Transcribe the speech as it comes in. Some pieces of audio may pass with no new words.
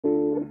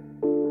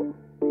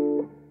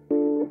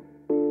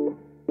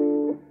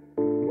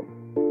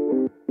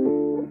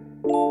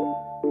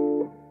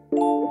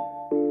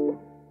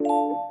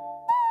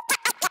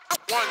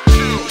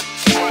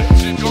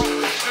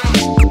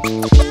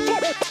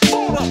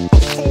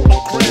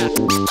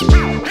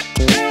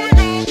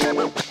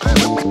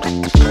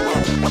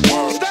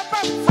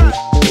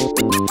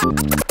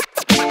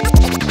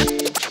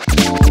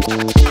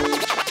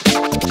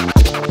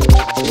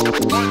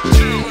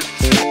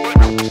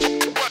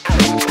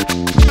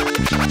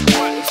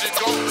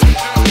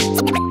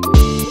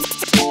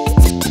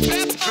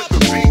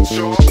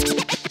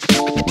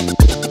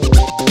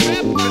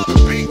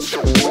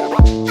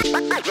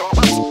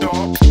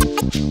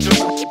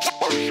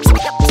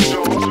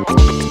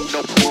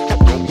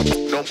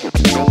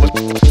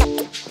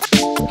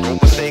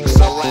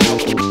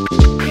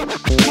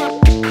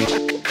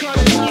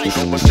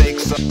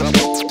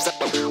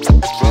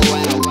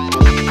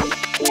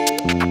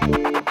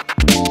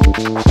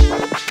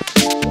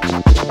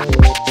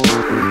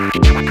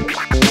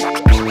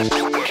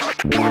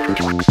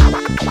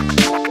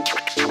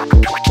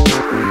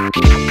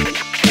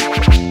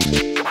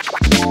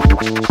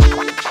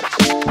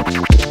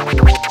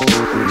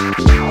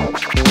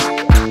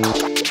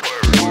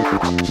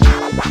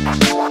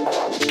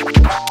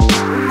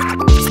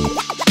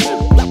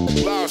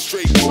Live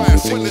straight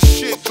classic. When the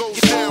shit goes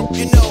down,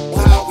 you know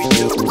how we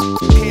do.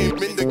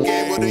 Him in the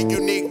game with a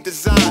unique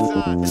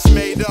design. It's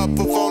made up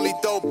of only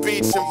dope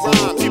beats and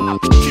rhymes.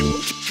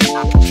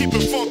 Keep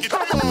it funky.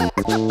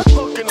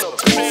 Hooking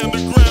up in the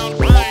underground,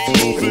 I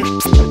ain't moving.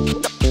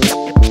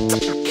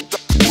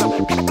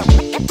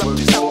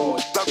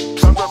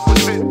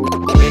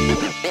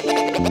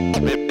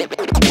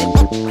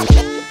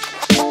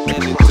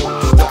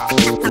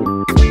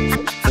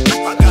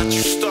 I got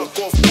you stuck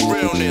off the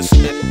realness,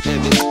 and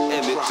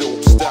it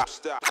don't stop.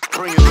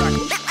 Bring it back.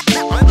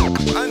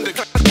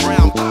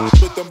 Underground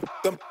with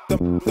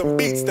the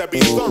beats that be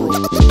thorough.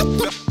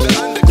 The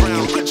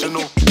underground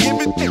original.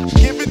 Give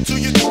it to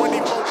you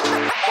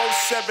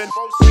 24/7.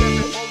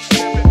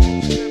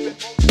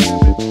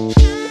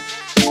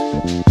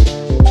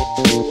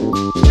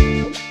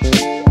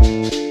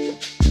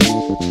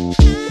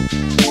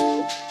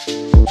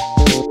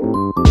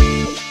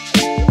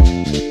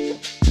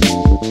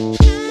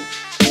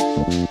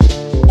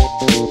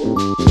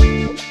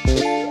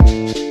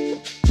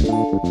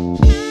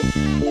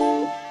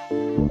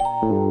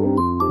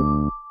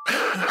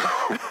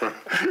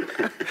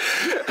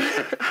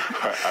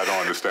 I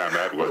don't understand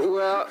that one.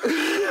 Well,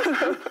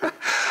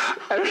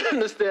 I don't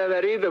understand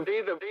that either.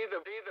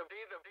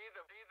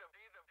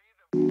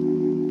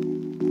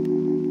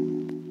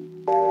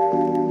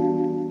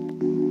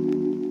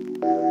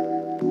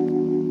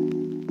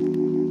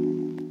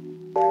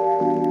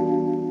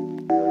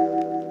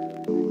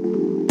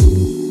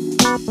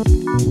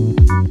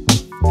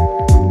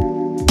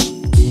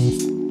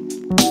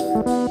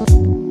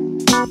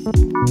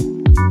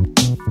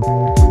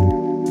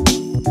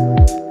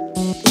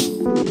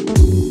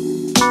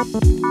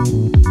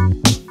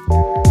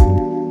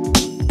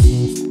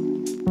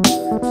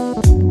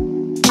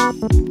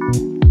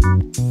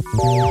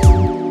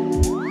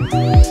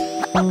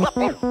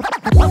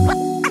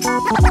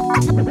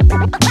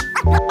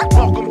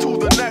 Welcome to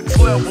the next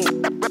level.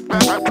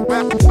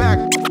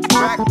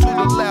 Back to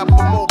the lab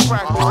for more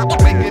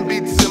practice. Making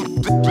beats in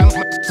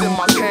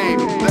my cave.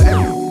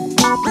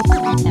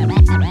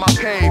 My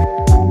cave.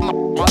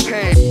 My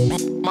cave.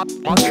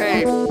 My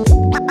cave.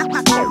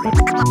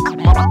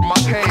 My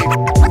cave.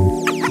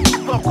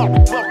 Welcome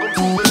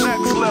to the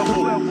next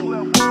level.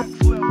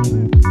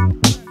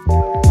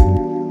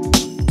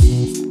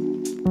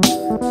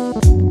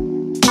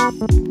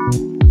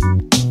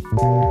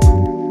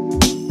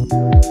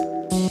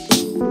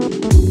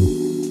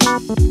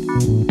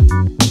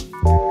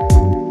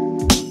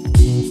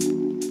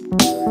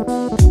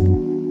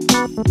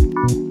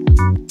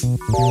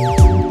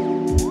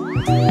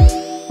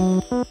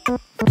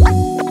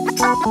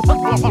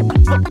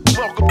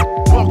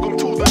 Welcome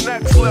to the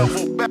next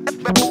level.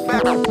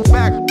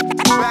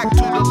 Back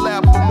to the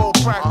lab for more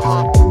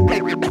practice.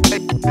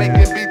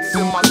 Making beats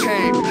in my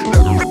cave.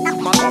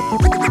 My cave.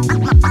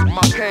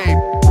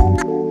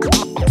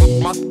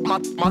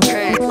 My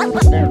cave.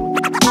 Welcome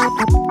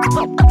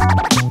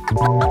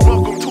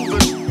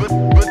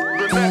to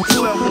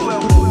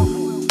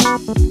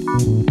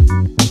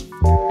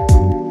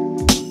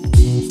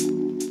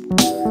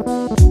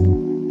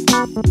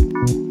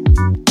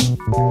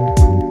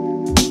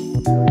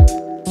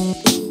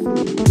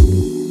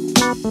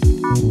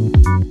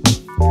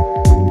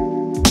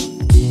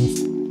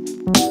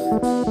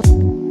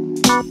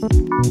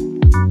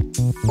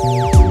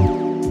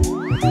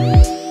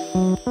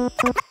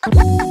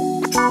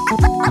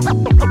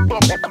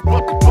the next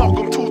level.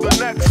 Welcome to the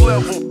next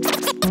level.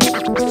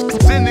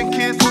 Sending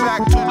kids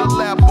back to the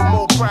lab for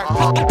more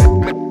practice.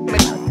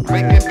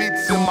 Making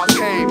beats in my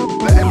cave.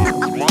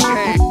 My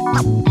cave.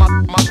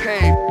 My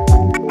cave.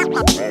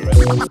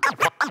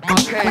 My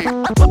cave.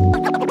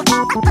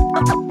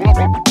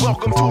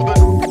 Welcome to the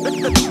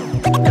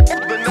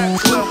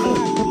next level.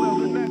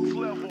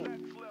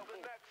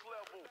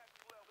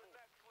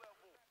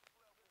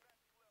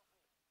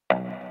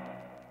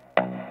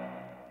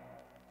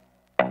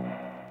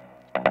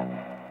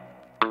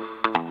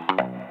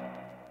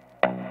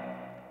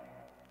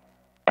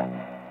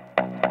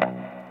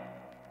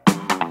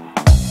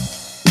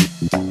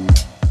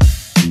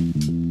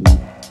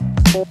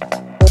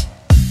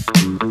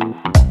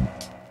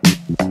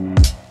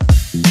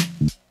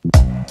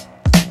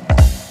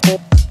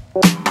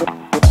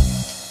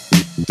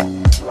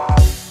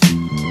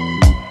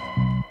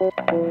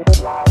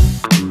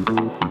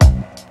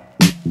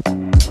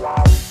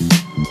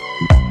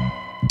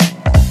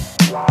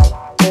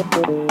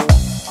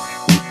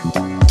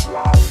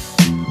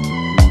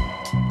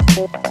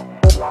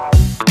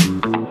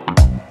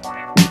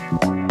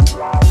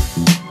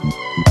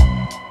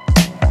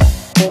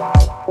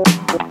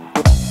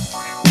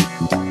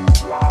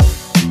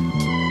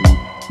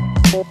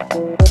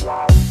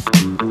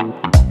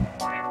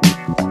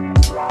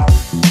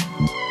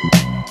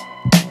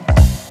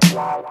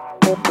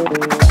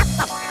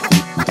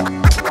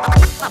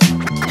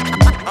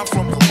 I'm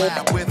from the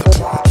lab where the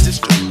bombs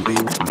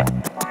distributed.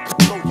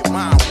 Blow your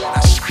mind when I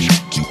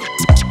shoot it.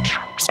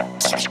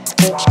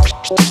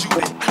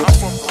 I'm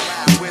from the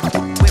lab where the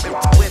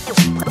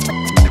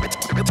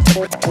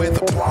where the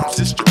bombs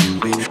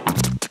distributed.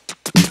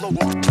 Blow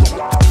your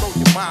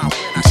mind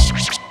when I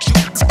shoot it.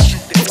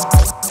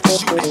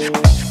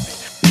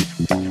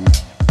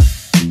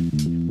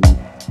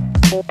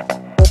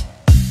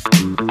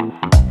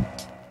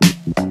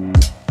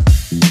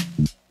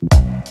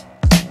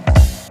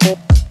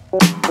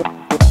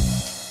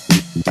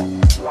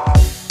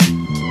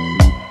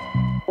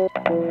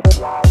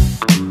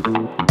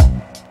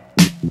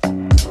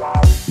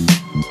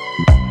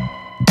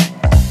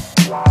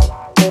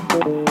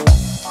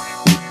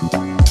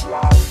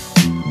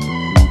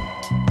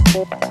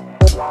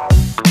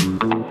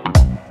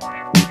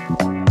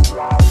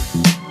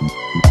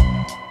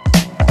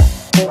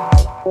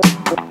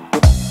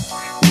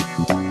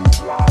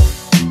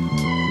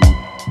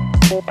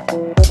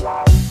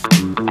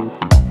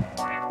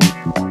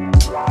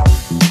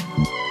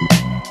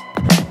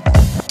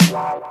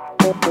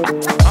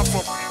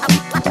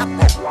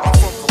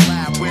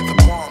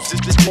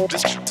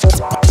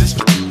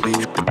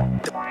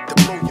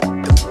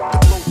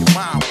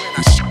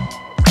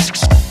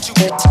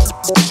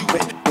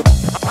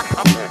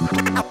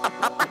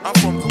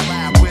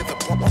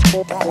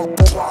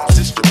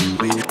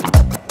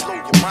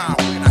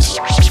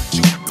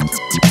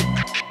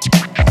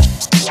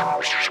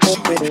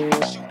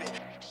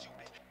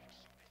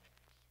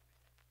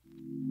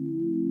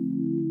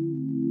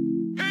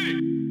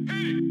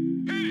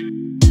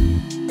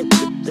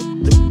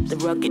 The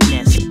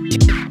ruggedness.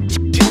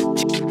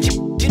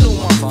 You know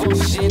my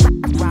function.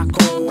 Rock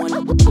on.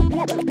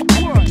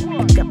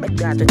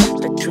 Got the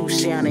true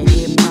sound of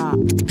hip hop.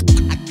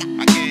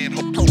 I can't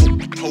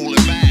hold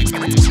it back.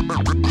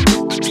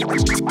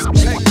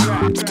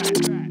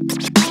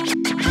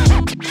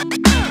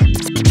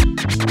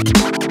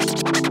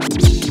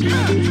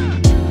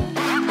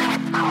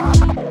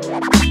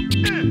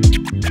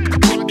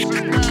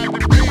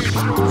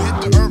 Hit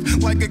the earth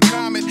like a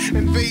comet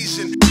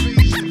invasion.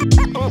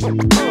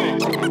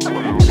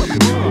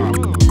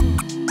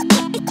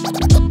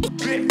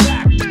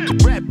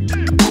 Rap,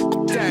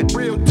 that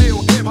real deal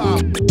hip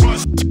hop.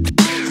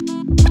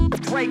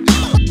 Break.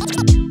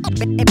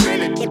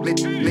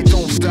 They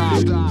don't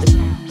stop.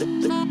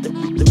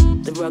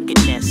 The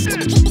ruggedness.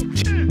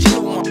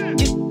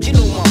 You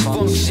know my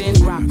function.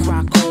 Rock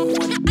on.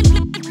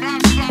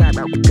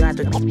 Got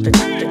the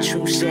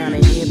true sound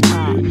of hip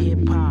hop.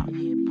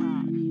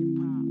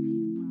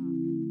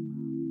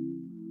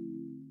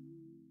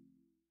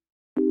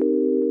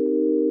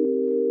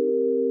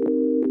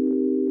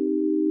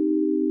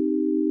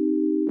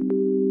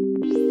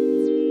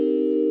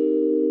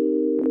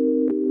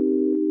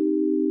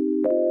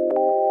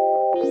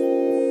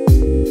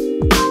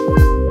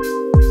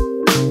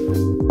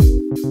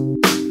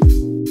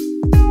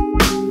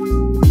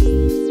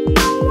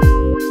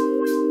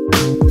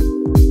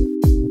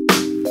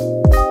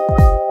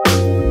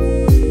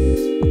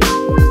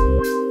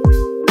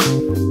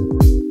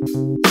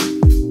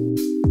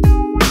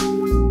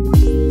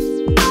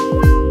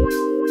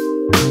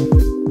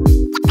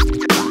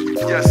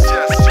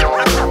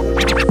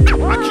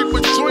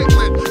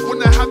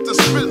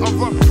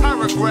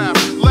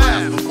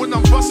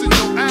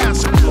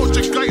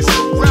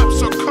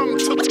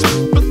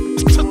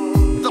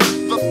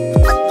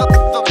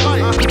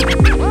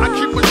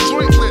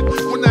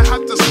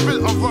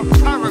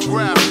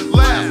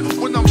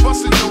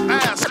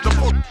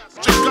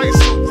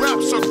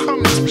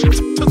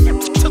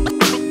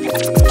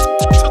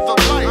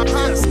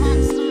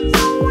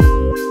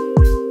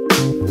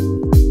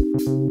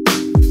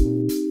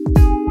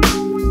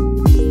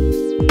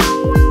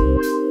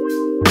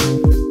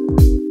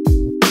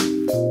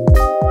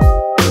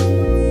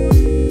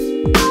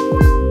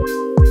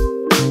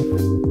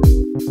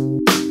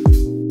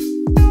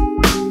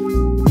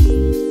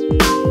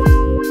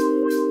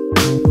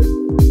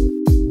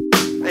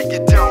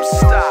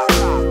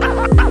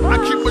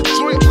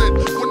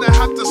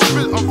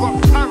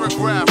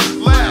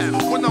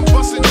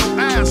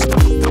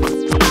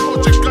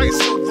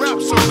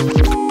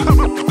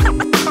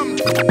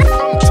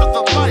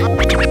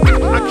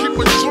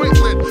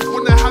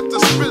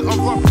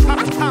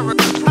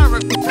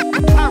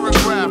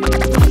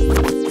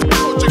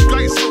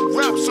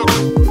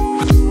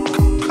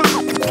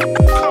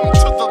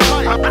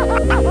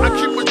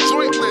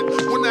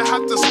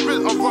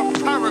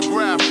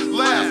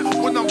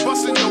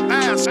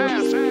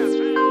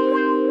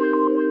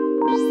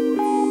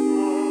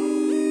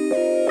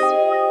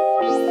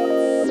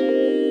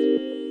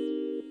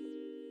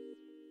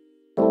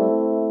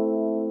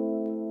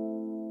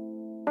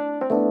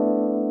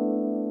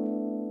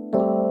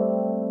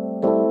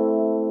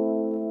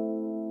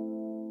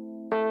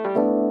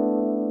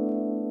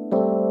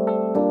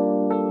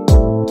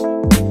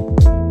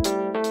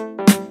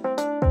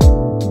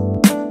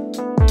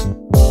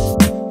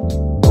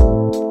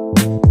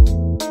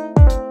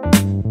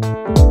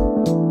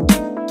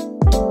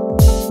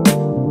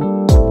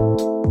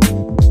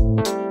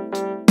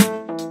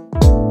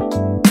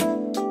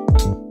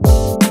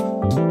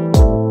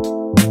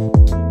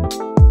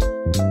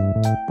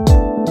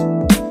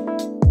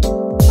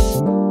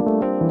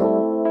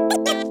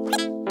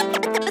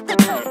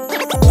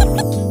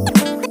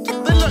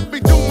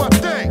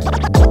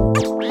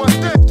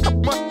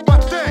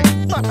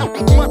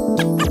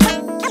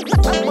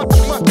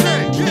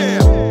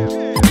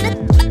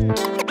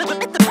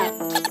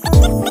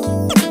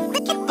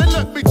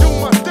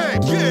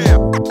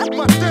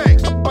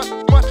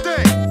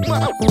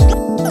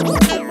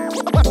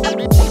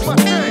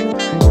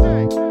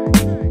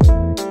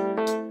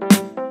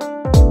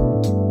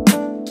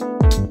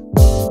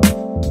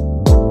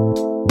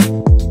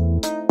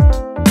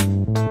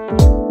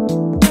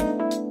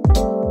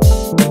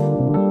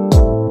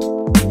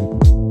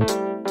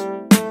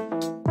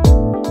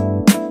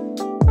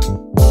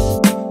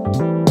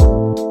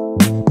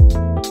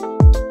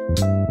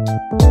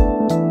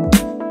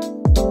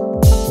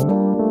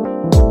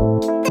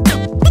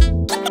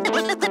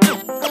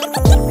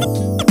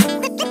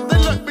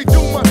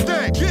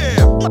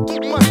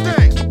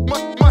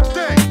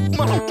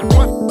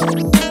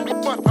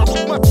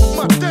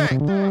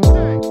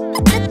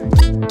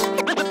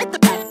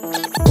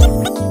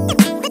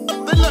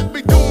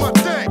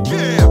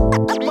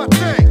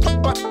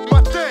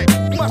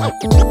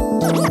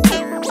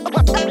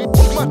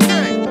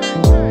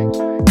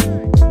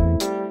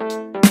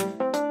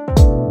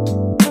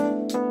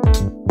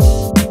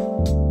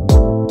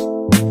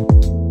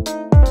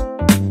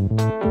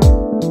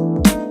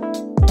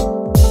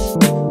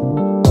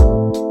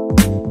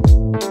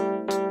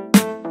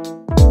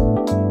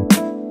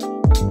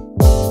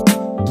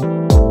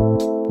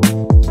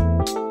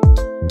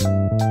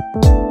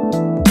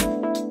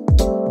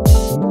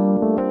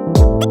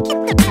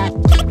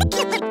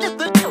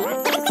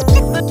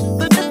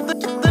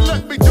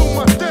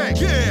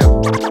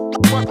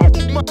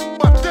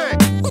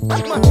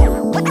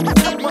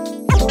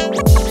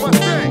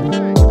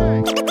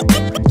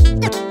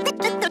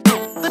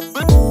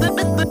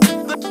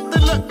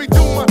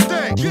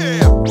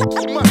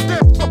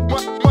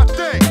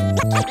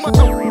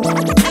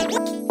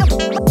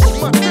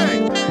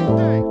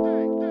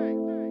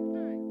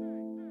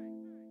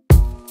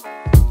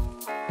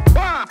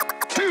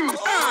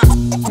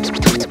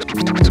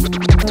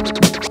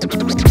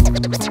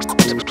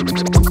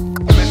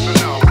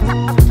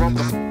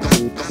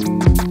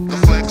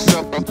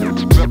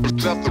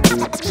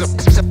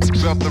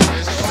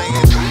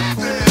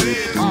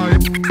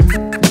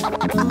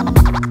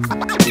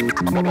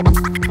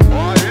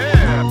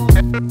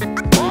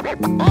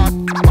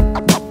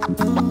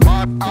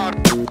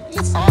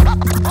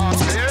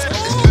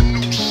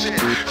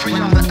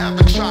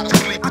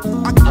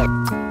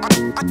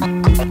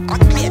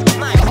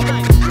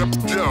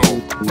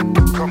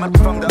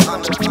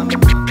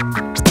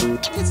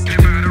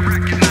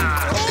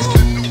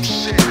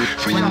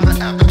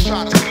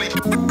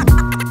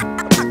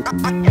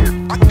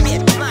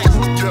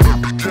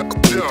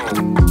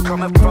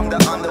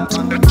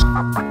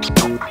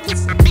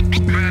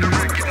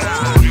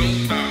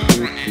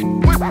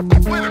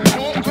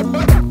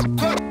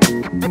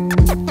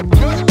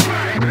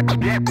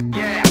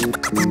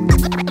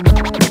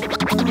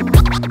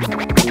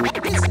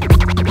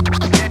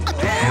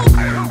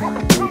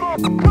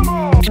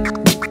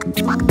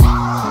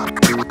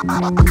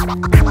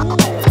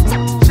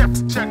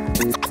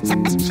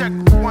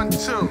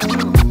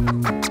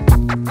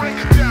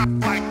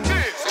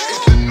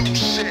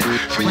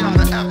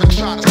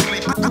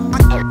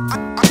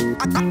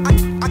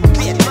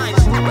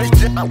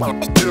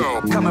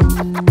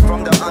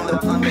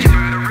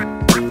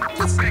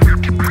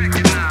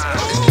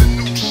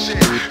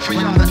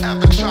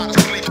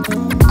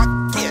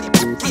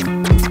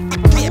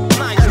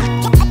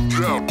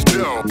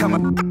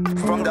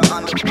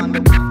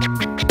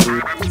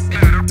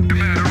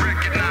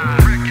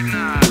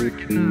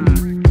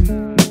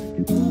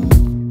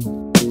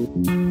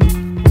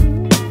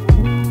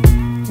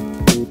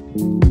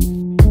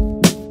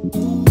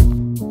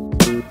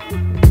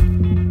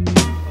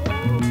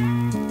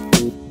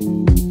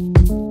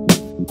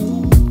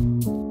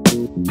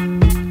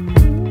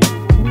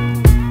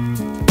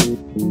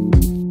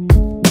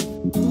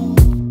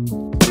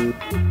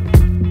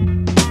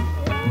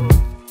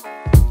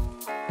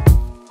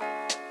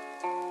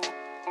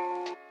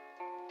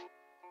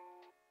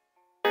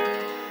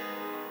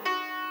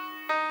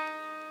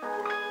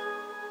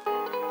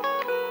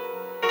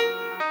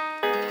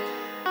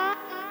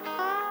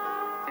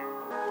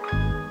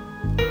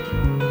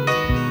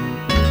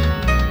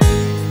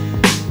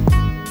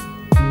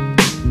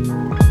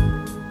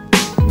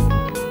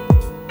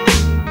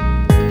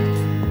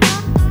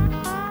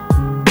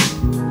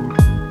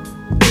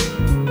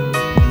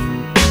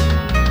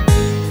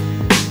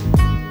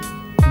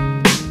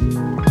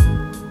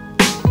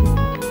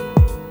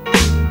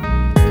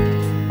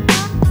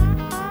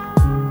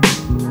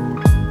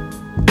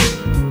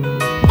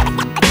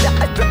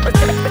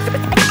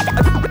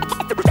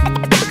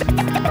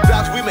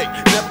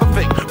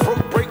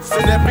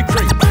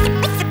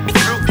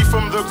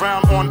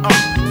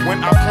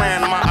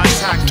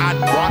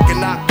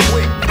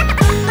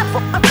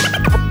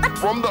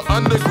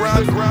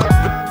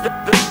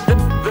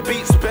 The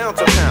beats bound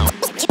to pound.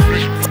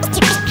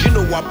 You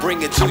know I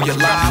bring it to you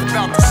live.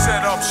 About to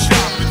set up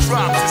shop and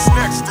drop this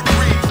next degree.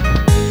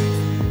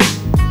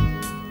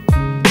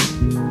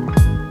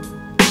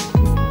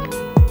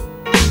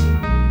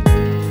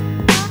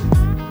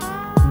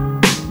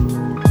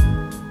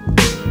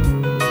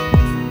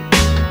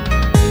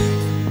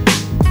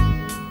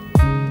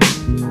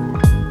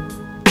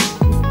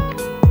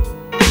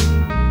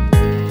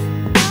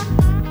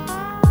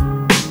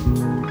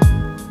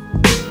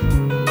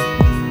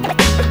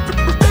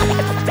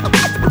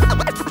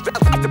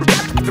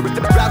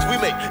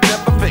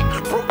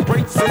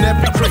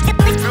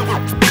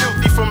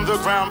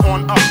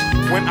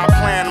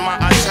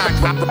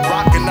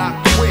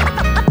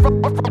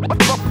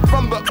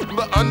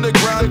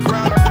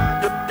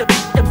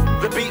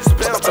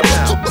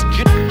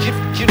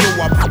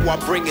 I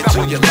bring it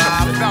to you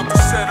live. About to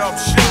set up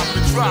shop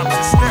and drop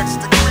this next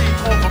degree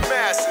on the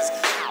masses.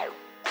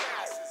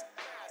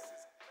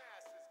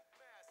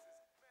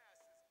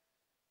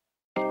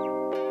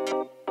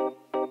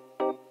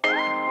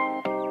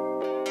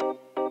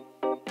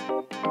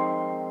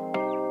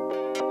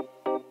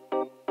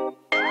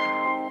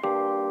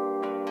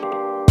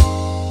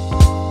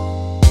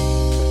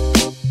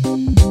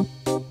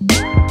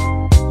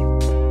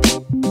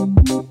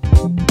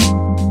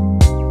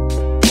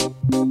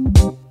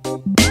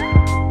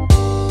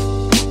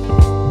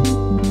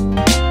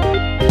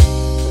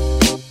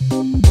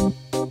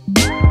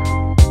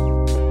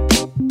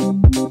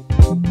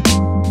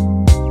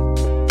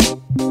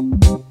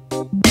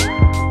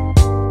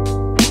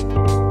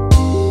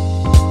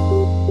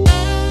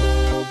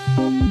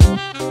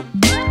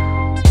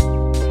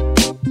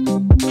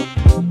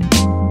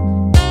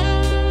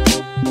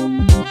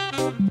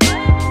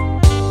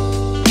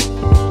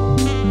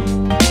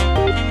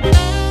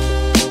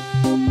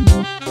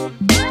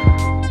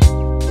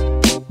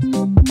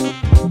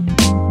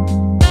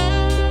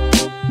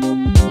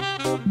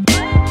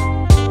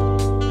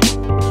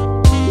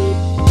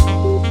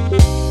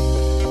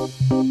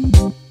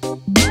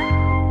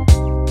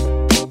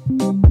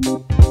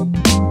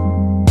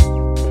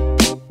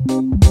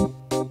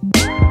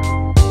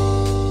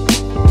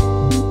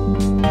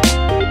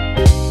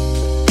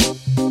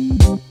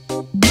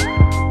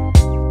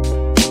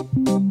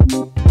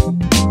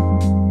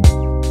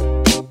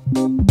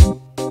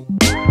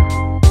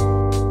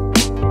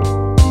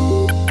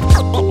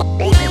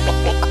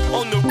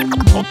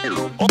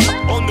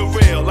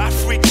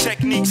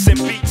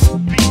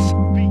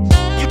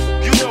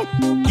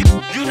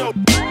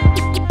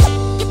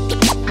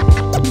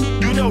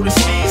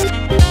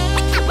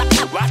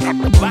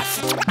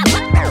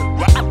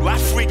 I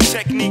freak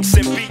techniques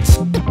and beats.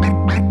 You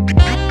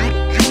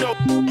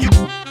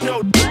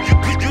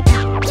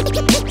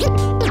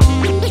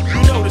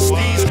know the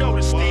steez.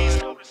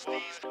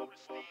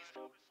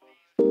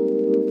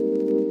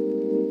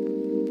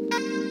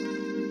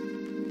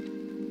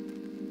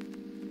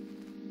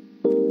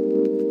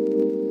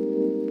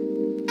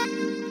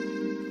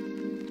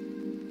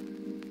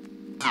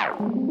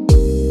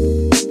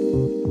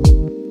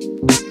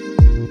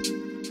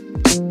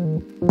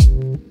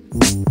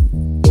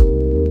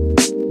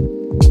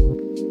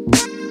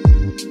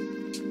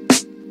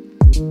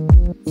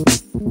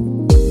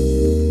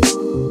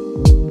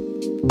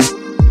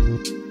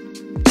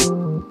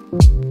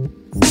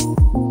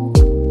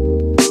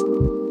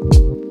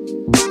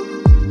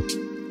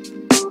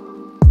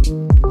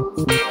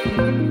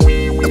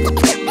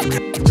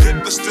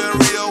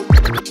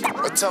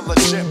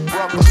 Intelligent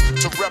brothers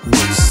to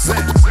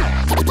represent.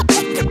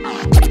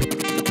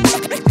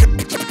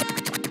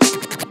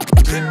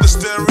 Hit the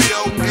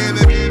stereo, hit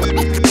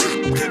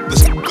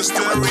the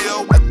stereo.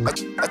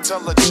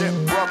 Intelligent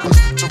brothers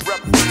to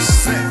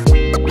represent.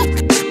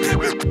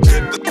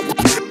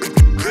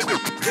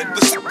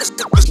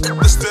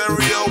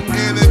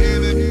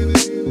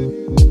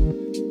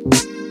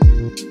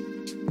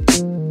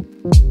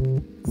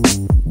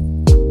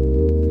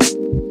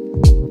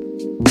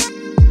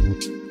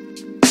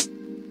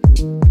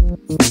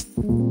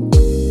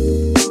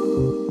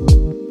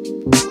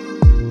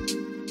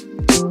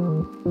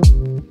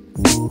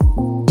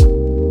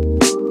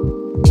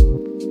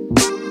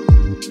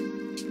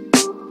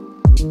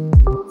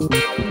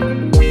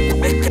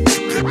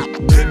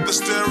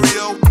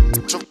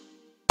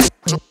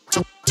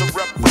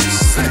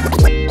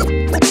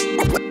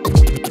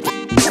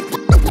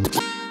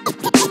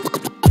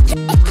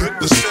 Hit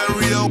the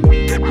stereo,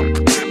 hit it.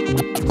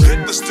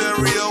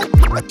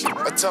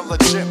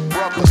 Intelligent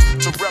brothers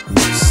to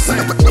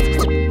represent. Hit the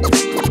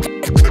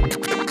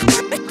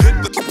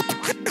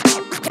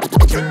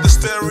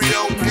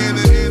stereo, hit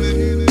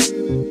it.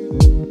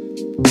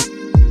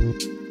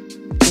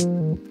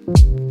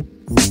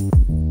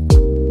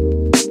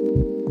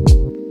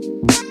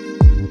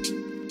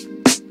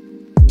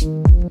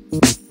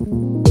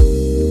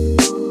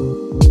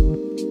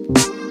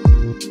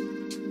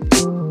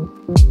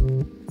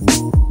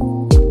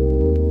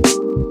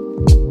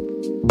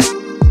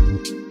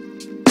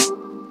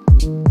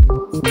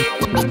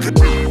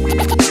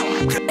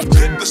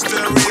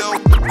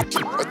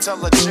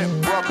 Intelligent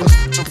brothers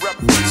to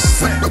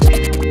represent.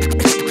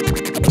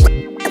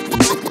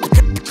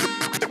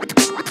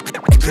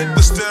 Hit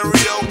the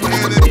stereo,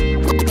 hit it.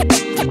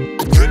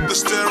 Hit the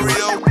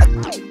stereo.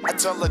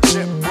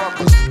 Intelligent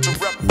brothers to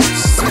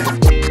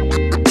represent.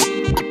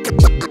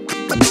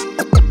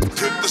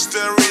 Hit the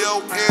stereo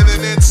in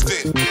an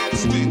instant.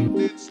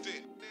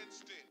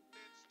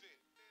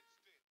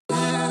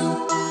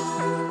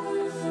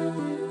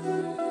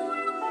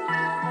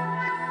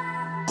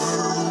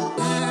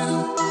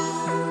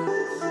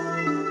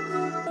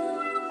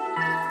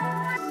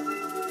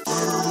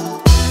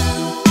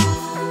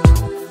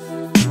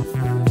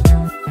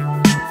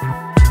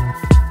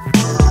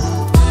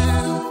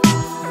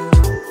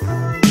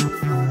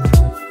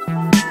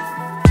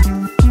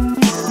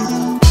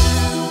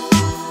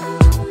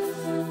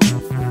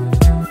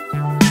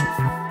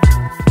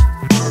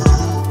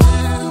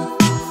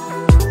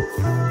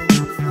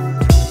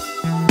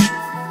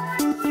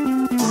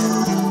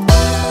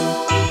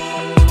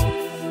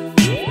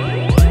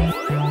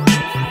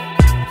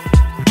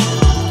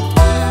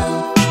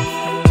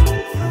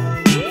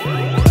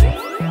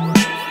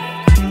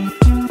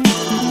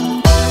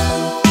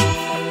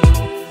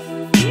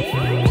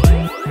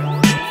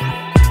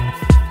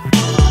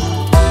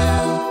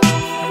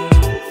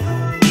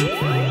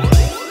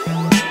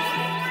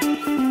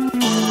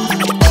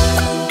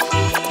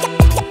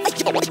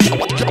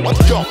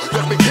 Yo,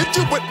 let me hit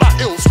you with my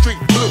ill street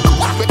blues.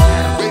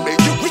 Baby,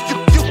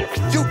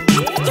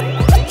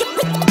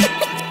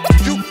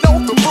 you know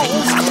the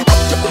rules.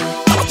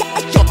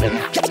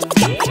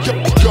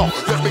 Yo,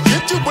 let me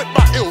hit you with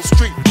my ill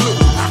street blues.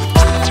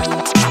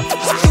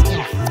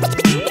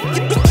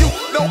 You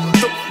know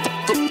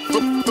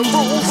the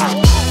rules.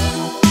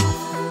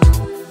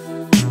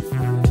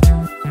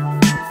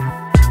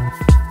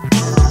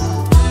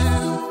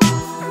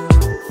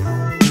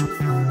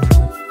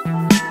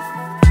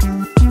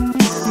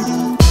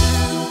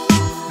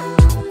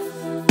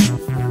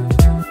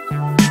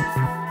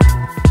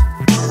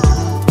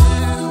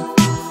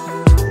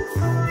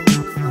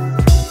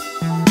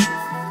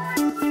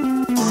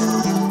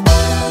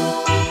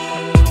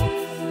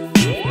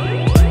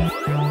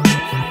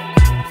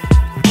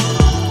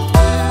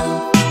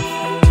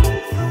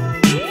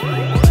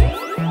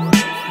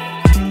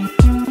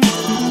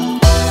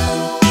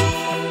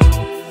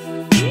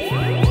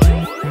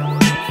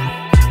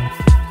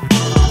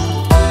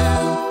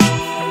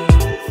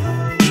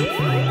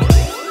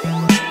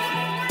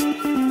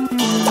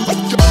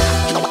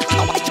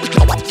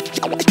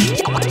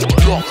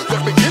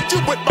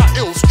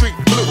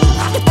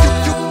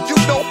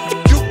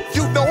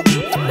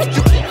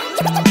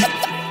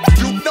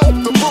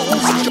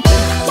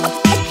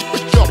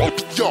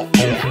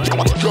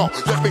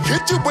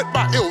 with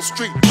my ill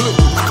street blues.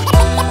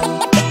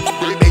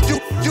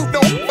 You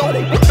don't know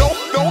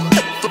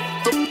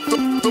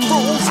the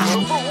rules.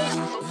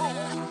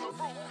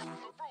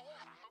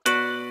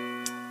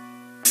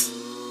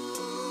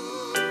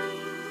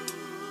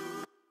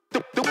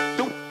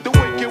 The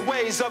wicked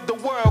ways of the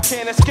world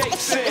can't escape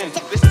sin.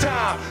 It's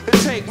time to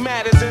take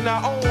matters in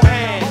our own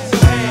hands.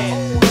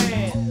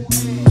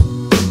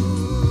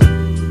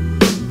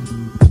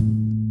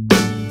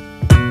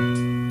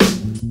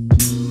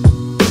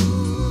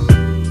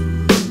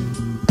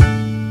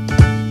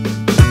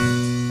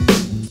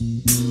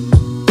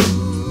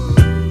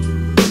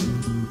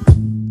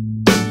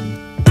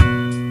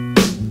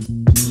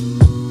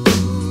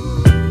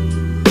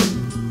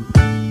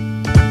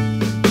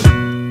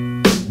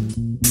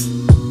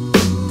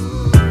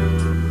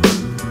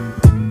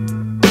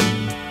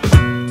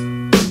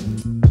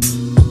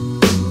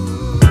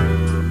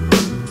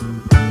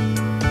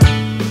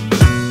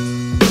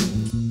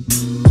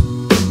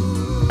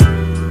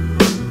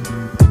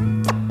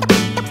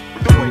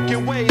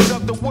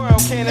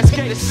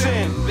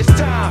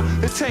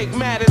 Take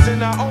matters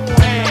in our own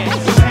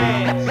hands.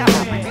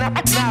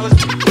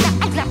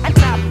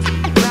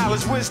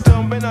 Knowledge,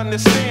 wisdom, and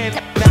understand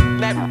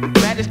that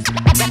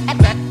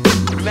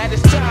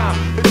it's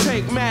time to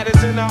take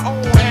matters in our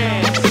own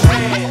hands.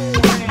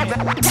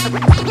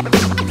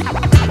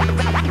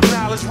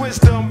 Knowledge,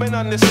 wisdom, and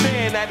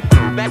understand that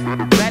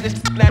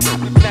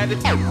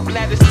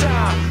it's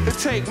time to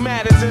take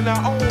matters in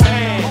our own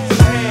hands.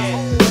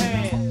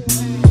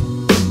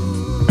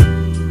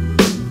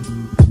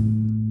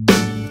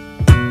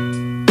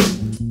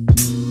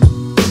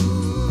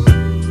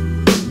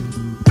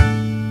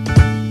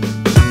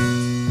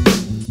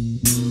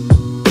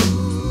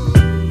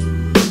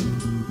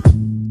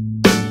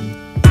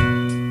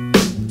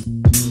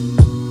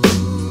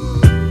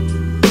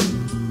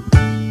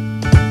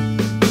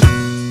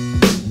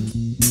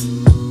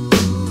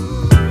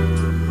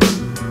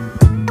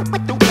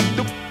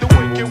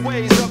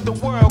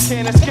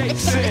 Can't escape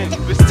sin.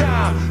 It's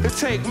time to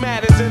take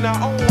matters in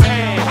our own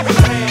hands.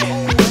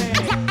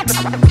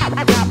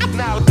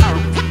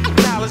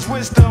 Knowledge,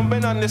 wisdom,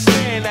 and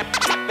understand that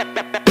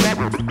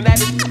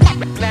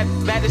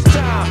it's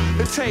time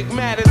to take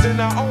matters in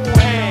our own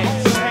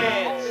hands.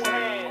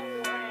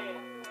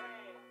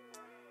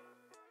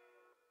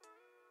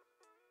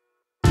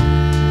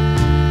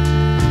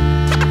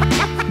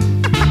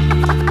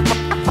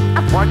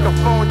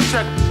 Microphone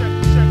check.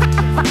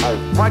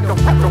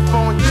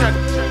 Microphone check.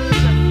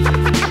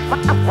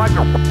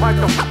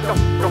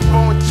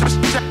 Microphone check.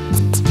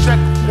 Check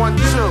 1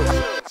 2.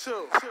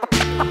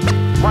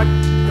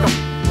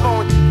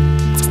 Microphone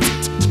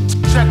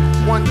check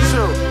 1 2.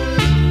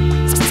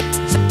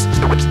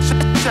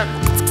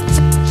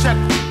 Check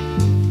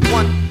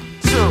 1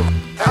 2.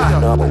 You know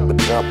what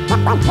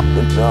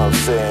I'm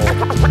saying?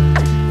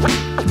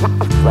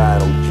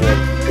 Ride on jet,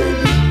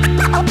 baby.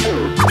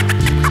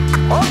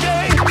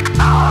 Okay.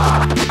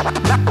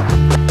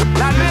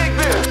 Now dig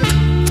this.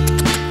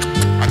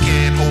 I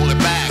can't hold it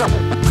back.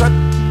 Cut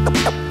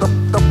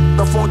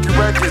the funky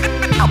record.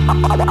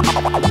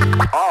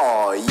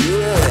 Oh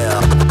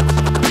yeah.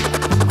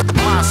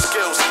 My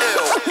skills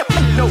ill.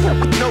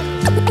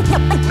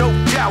 No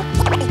doubt.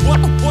 What?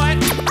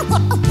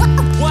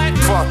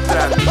 Fuck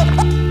that.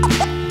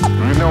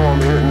 You know I'm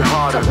hitting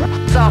harder.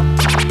 So,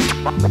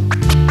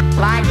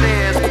 like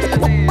this.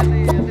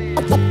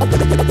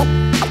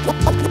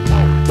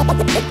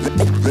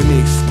 Let me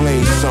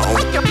explain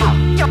something.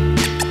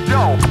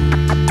 Yo,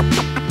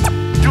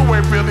 you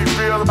ain't really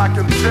real. I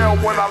can tell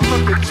when I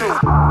look at you.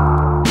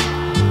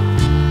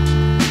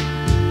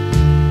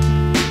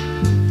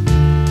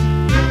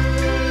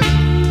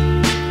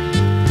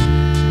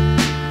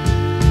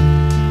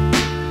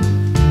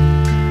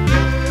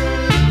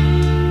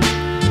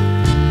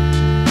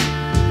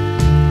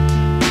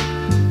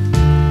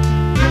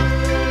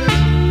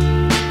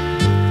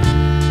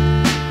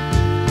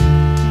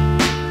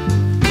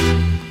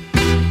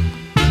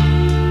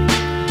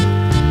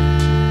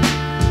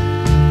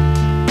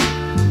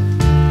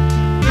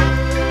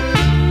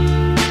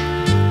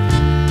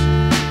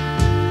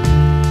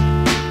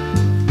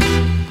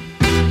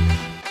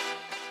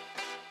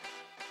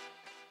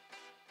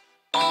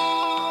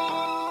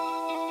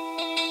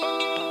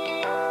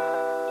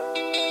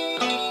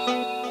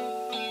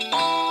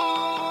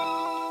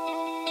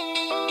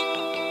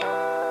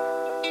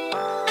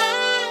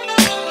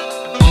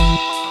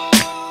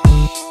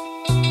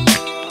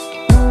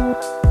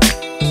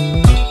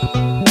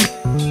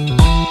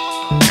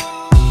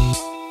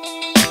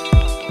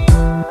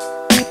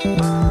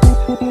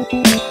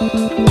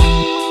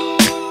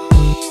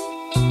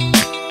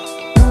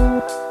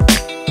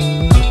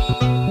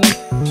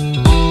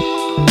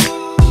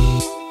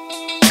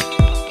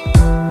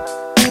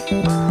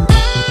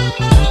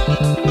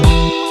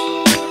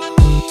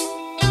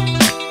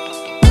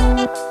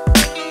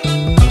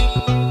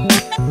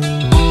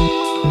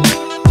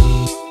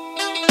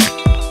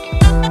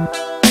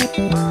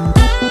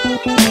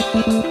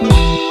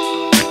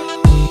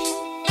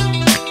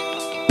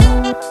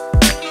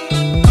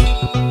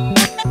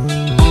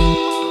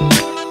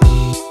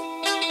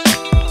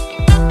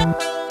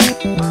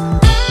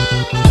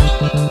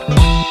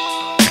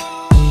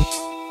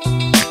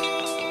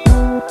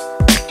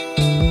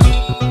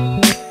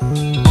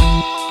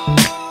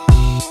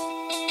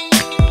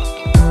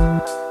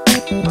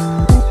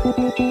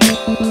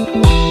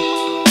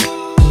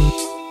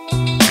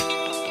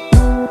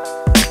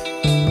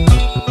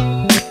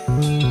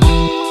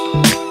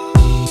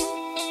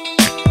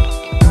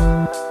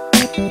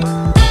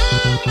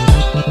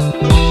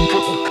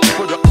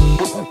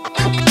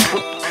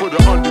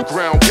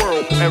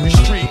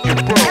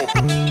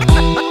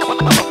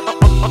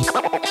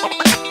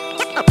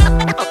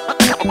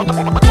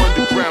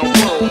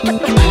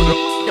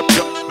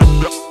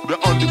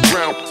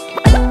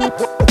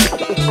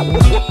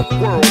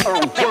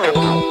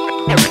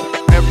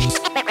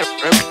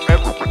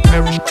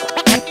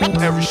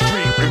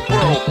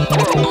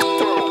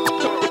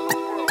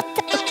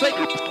 Take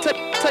me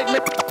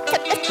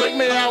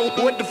out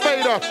with the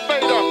fader,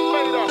 fader,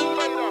 fader,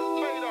 fader.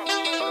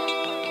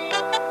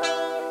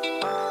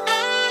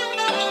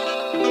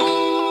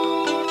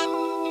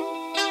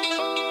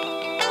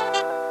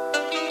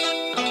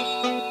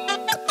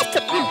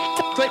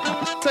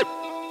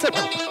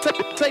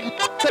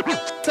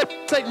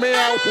 Take me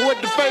out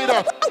with the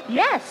fader.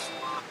 Yes,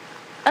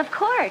 of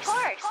course.